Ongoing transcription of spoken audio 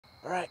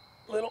All right,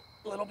 little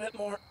bit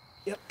more.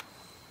 Yep.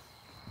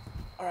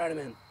 All right, I'm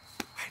in. All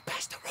right,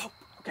 pass the rope.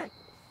 Okay.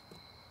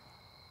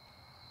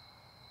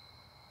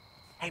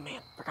 Hey,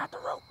 man, forgot the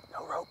rope.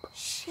 No rope.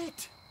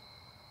 Shit.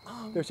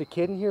 There's a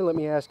kid in here. Let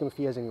me ask him if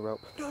he has any rope.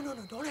 No,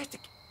 don't ask the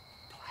kid.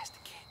 Don't ask the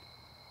kid.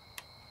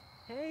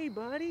 Hey,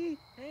 buddy.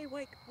 Hey,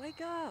 wake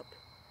up.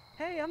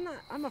 Hey, I'm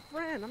a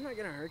friend. I'm not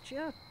gonna hurt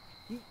you.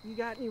 You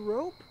got any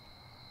rope?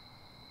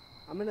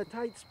 I'm in a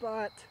tight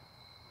spot.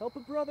 Help a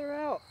brother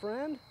out,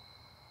 friend.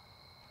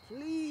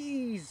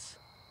 Please.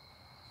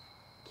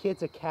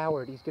 Kid's a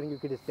coward. He's gonna go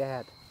get his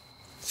dad.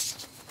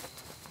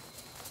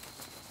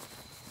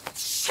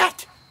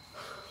 Shit!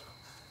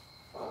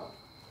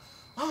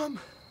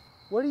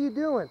 What are you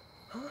doing?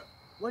 Huh?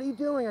 What are you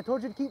doing? I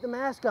told you to keep the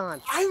mask on.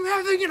 I'm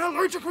having an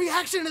allergic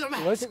reaction to the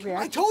mask. Allergic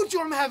reaction? I told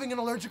you I'm having an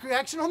allergic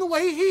reaction on the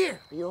way here.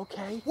 Are you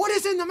okay? What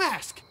is in the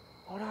mask?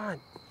 Hold on.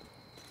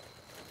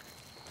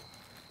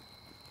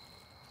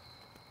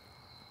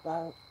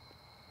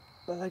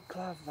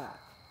 Balaclava.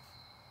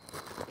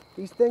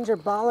 These things are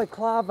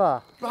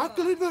balaclava.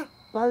 Baklava?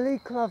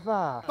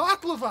 Balaclava.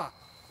 Baklava.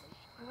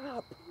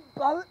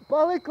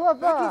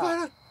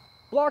 Balaclava.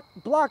 Baklava.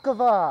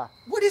 Blockava.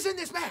 What is in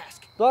this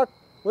mask?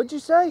 What'd you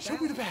say? Show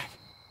me the bag.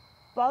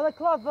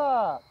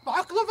 Balaclava.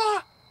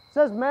 Baklava?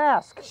 Says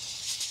mask.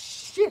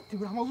 Shit,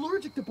 dude, I'm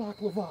allergic to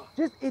baklava.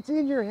 It's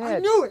in your head. I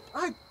knew it.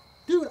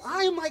 Dude,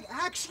 I am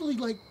actually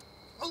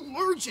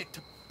allergic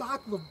to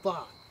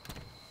baklava.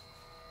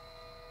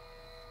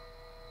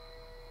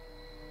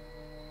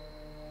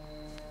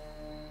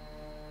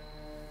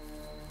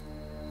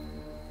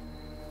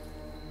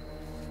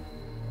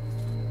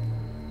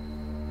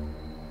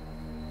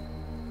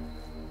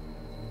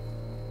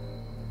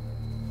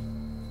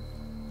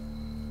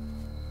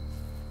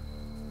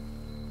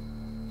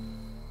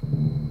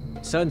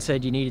 Son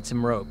said you needed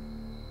some rope.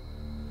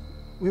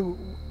 We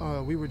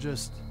were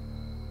just...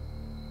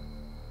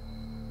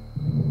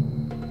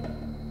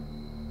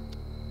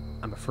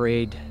 I'm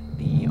afraid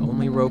the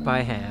only rope I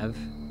have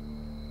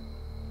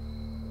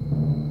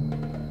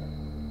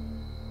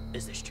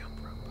is this jump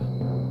rope.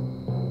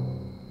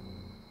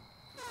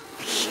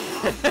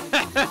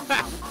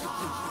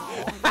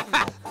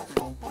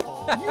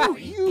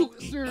 You,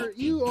 sir,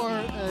 you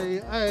are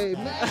a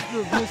master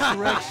of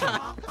misdirection.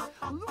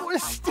 What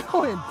is he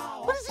doing?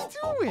 What is he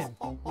doing?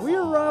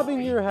 We're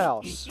robbing your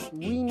house.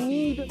 We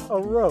need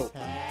a rope.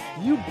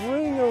 You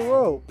bring a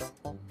rope,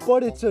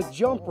 but it's a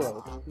jump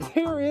rope.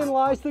 Therein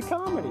lies the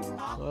comedy.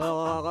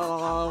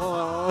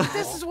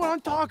 This is what I'm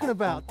talking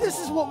about. This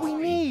is what we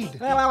need.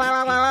 Ladies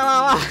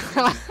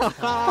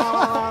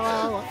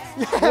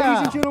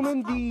and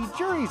gentlemen, the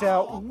jury's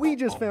out. We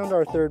just found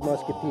our third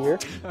musketeer.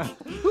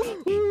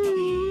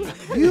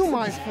 You,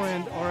 my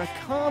friend, are a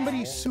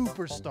comedy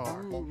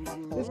superstar.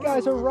 This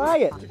guy's a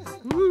riot.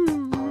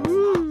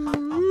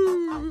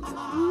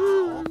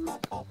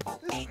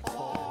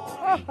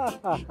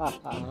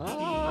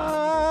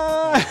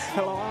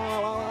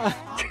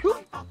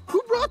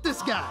 Who brought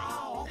this guy?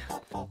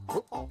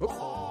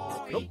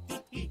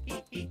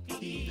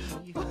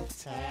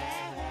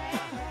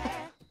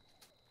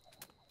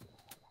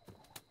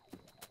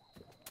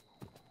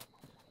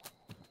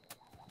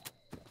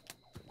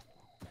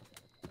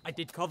 I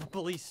did call the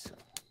police.